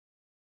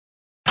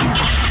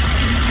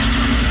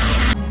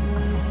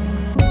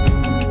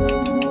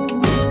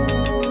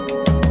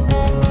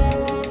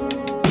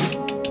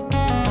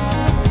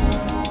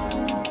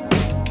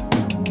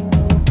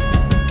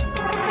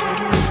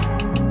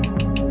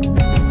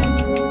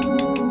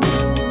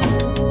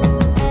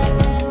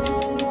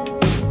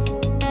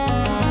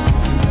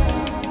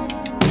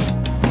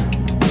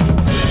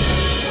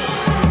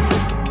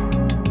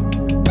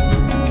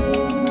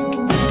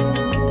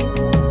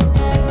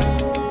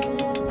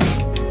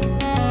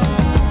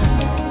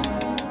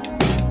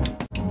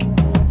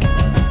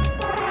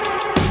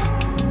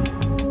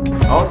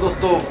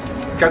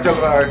दोस्तों, क्या चल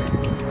रहा है?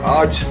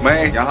 आज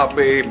मैं यहाँ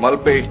पे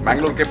मलपे,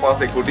 मैंगलोर के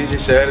पास एक छोटी सी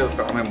शहर है,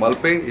 उसका नाम है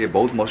मलपे। ये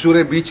बहुत मशहूर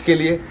है बीच के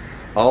लिए।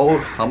 और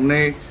हमने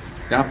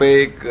यहाँ पे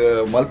एक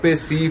मलपे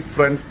सी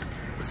फ्रंट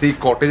सी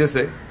कॉटेजेस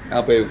है,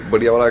 यहाँ पे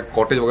बढ़िया वाला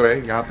कॉटेज वगैरह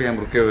है, यहाँ पे हम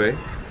रुके हुए हैं।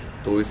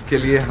 तो इसके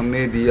लिए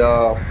हमने दिया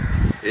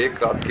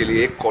एक रात के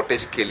लिए, एक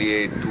कॉटेज के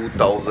लिए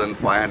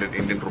 2500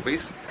 इंडियन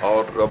रुपीज़।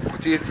 और अब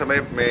कुछ ही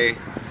समय में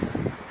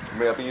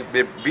मैं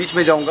अभी बीच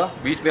में जाऊंगा,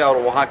 बीच में, और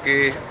वहाँ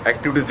के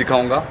एक्टिविटीज़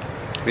दिखाऊंगा।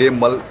 ये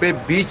मलपे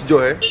बीच जो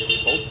है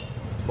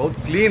बहुत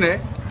क्लीन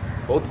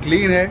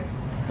है,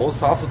 बहुत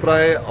साफ़ सुथरा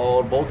है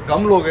और बहुत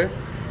कम लोग हैं।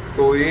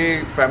 तो ये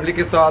फैमिली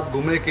के साथ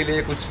घूमने के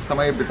लिए, कुछ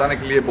समय बिताने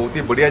के लिए बहुत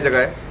ही बढ़िया जगह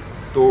है।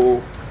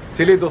 तो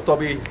चलिए दोस्तों,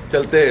 अभी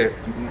चलते हैं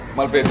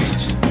मलपे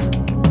बीच।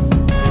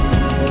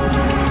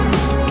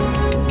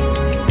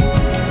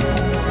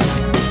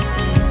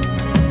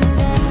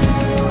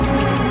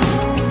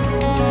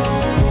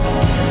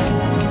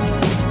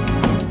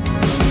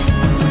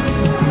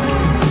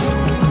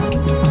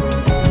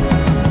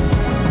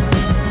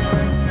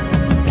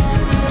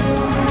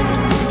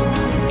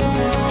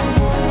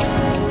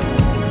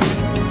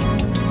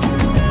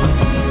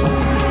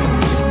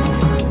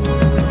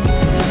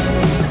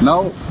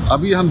 नाउ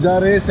अभी हम जा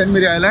रहे हैं सेंट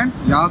मेरी आइलैंड।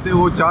 यहाँ से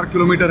वो 4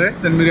 किलोमीटर है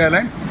सेंट मेरी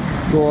आइलैंड।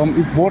 तो हम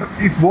इस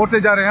बोट से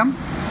जा रहे हैं हम।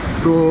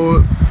 तो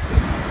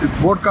इस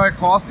बोट का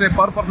कॉस्ट है,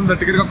 पर पर्सन का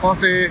टिकट का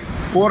कॉस्ट है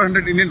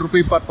 400 इंडियन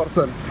रुपी पर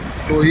पर्सन।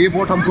 तो ये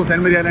बोट हमको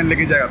सेंट मेरी आइलैंड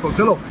लेके जाएगा। तो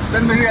चलो,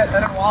 सेंट मेरी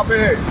आइलैंड वहाँ पे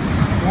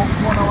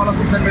होने वाला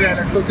तो सेंट मेरी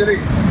आइलैंड। तो चलिए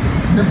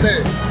चलते।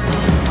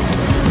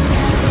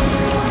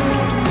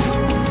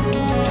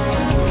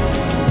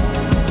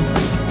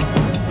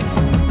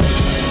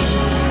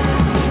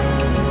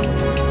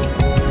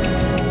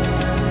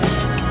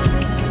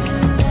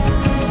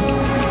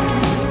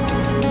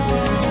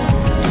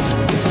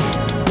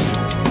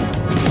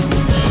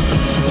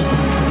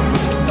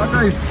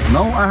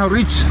 Now I have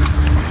reached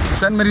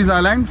Saint marriage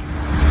island.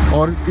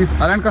 और इस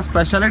आइलैंड का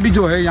स्पेशलिटी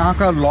जो है, यहाँ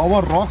का लावा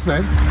रॉक है।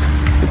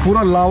 तो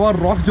पूरा लावा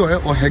रॉक जो है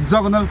वो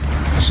हेक्सागोनल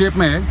शेप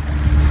में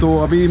है। तो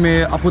अभी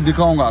मैं आपको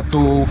दिखाऊंगा। तो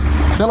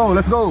चलो,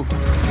 लेट्स गो।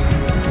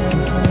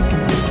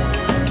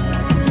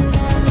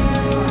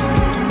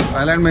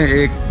 आइलैंड में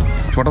एक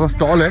छोटा सा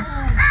स्टॉल है।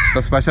 The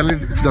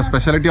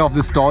speciality of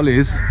this stall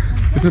is,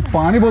 इसमें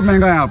पानी बहुत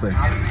महंगा है। यहाँ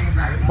पे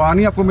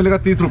पानी आपको मिलेगा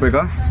 30 रुपये का,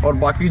 और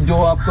बाकी जो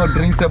आपका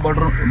ड्रिंक्स है,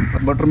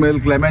 बटर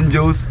मिल्क, लेमन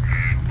जूस,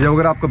 ये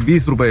वगैरह आपका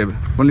 20 रुपये,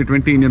 only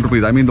 20 Indian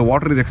rupees. I mean the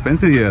water is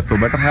expensive here, so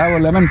better have a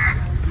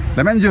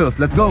lemon juice.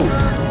 Let's go.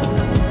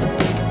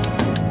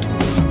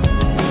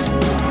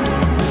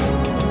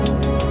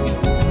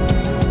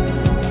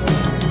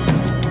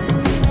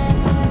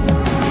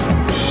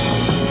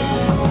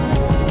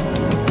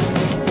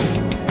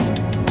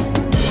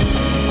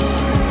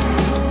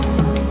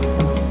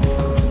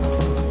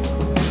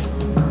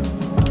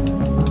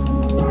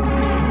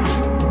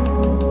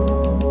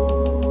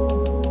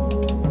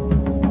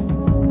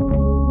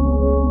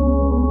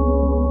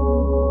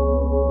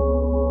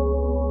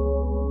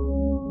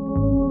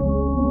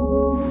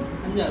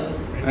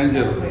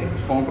 Angel,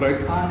 pomfret,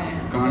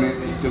 kane,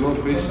 silver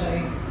fish,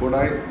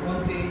 kodai,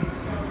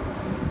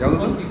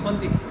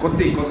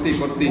 kotti,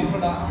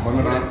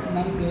 bangada,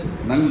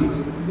 nangu,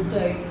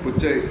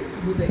 puchai,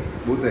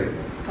 bute,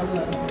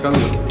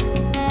 kallu.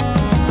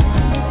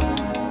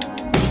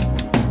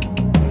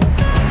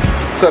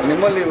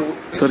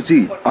 Sir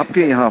जी,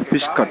 आपके यहाँ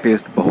fish का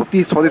test बहुत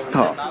ही स्वादिष्ट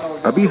था।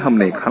 अभी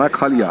हमने खाना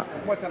खा लिया।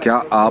 क्या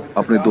आप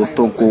अपने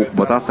दोस्तों को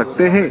बता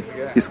सकते हैं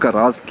इसका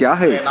राज क्या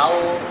है?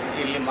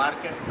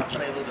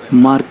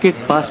 मार्केट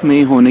पास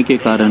में होने के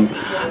कारण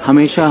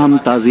हमेशा हम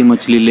ताज़ी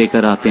मछली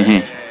लेकर आते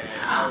हैं।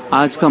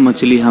 आज का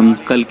मछली हम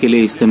कल के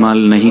लिए इस्तेमाल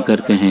नहीं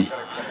करते हैं।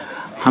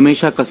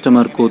 हमेशा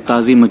कस्टमर को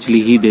ताज़ी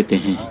मछली ही देते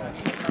हैं।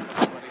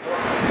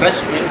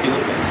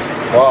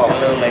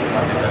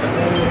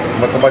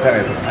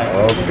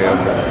 ओके।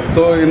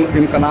 तो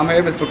इनका नाम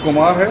है मिस्टर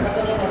कुमार है।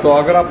 तो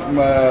अगर आप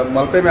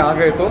मलपे में आ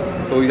गए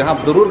तो यहाँ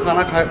ज़रूर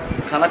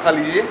खाना खा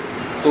लीजिए।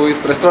 तो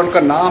इस रेस्टोरेंट का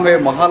नाम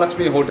है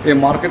महालक्ष्मी होटल। ये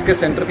मार्केट के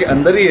सेंटर के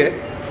अंदर ही है।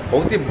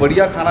 बहुत ही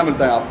बढ़िया खाना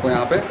मिलता है आपको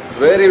यहाँ पे।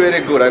 Very very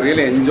good. I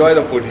really enjoy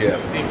the food here.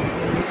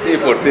 Sea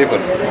food.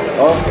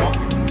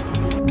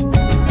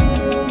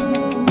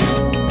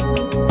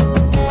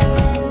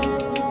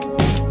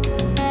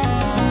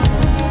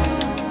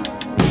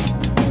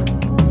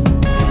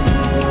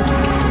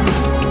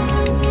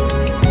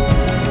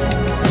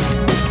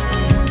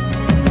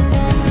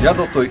 या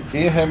दोस्तों,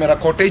 ये है मेरा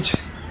कॉटेज।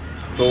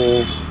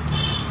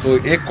 तो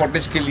एक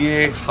कॉटेज के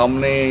लिए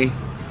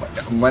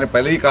मैंने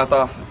पहले ही कहा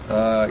था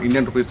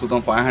इंडियन रुपीज़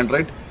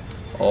 2500।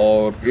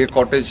 और ये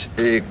कॉटेज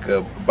एक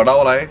बड़ा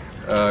वाला है,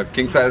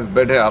 किंग साइज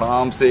बेड है।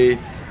 आराम से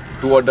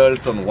 2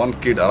 अडल्ट और 1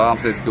 किड आराम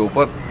से इसके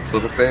ऊपर सो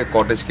सकते हैं।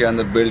 कॉटेज के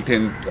अंदर built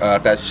in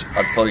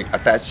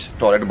attach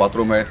toilet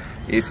bathroom है,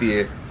 AC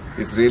है।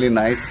 इट्स रियली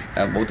नाइस,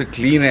 बहुत ही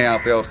क्लीन है यहाँ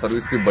पे, और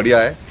सर्विस भी बढ़िया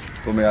है।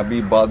 तो मैं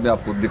अभी बाद में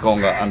आपको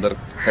दिखाऊंगा अंदर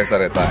कैसा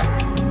रहता है।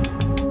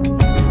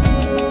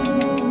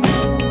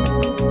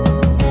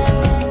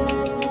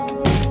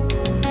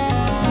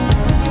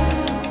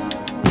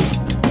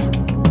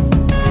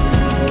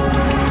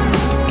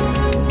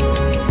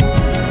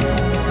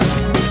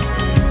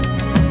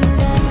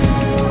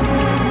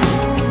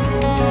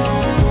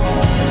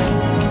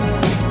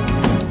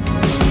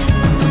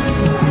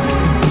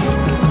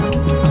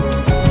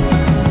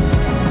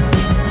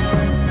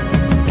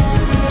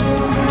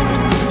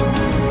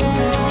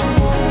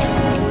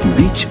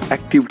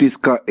 रुपीस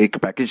का एक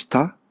पैकेज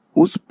था।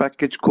 उस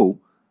पैकेज को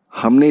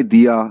हमने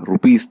दिया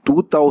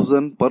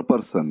 ₹2000 पर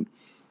पर्सन।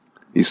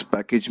 इस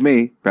पैकेज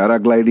में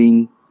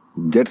paragliding,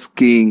 jet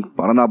skiing,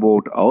 banana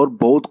boat और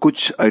बहुत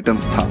कुछ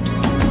आइटम्स था।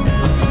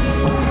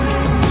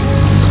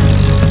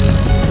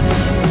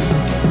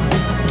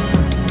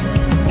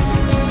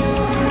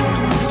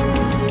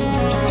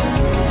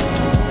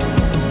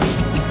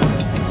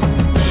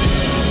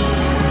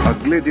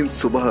 अगले दिन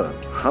सुबह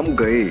हम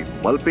गए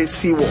मलपे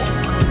सी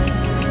walk.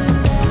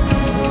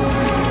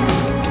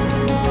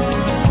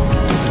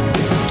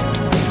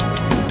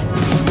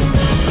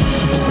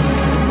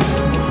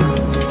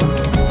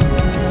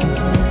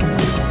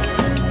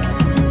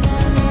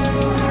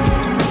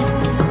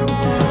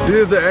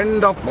 This is the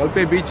end of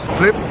Malpe beach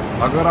trip।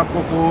 अगर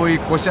आपको कोई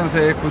क्वेश्चन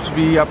है, कुछ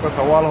भी आपका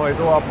सवाल हो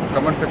तो आप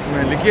कमेंट सेक्शन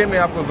में लिखिए, मैं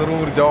आपको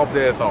जरूर जवाब दे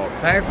देता हूँ।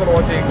 Thanks for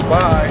watching,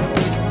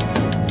 bye.